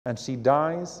and she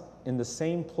dies in the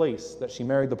same place that she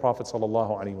married the Prophet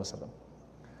ﷺ.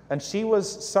 And she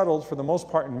was settled for the most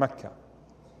part in Mecca.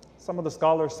 Some of the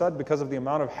scholars said because of the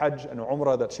amount of Hajj and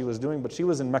Umrah that she was doing, but she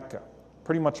was in Mecca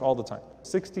pretty much all the time.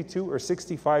 62 or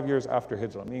 65 years after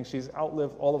Hijrah, meaning she's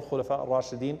outlived all of Khulafa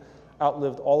al-Rashideen,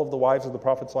 outlived all of the wives of the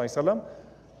Prophet ﷺ.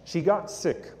 She got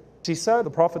sick. She said,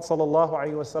 the Prophet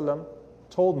ﷺ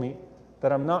told me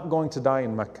that I'm not going to die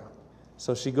in Mecca.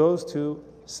 So she goes to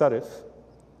Siraf,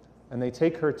 and they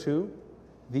take her to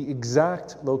the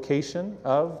exact location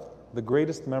of the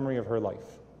greatest memory of her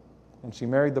life. When she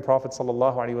married the Prophet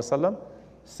ﷺ,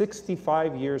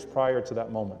 65 years prior to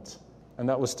that moment. And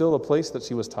that was still a place that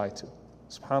she was tied to.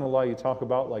 SubhanAllah, you talk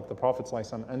about like the Prophet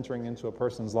ﷺ entering into a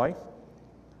person's life.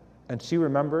 And she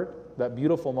remembered that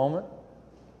beautiful moment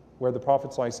where the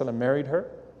Prophet ﷺ married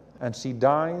her, and she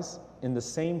dies in the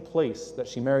same place that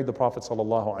she married the Prophet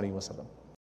ﷺ.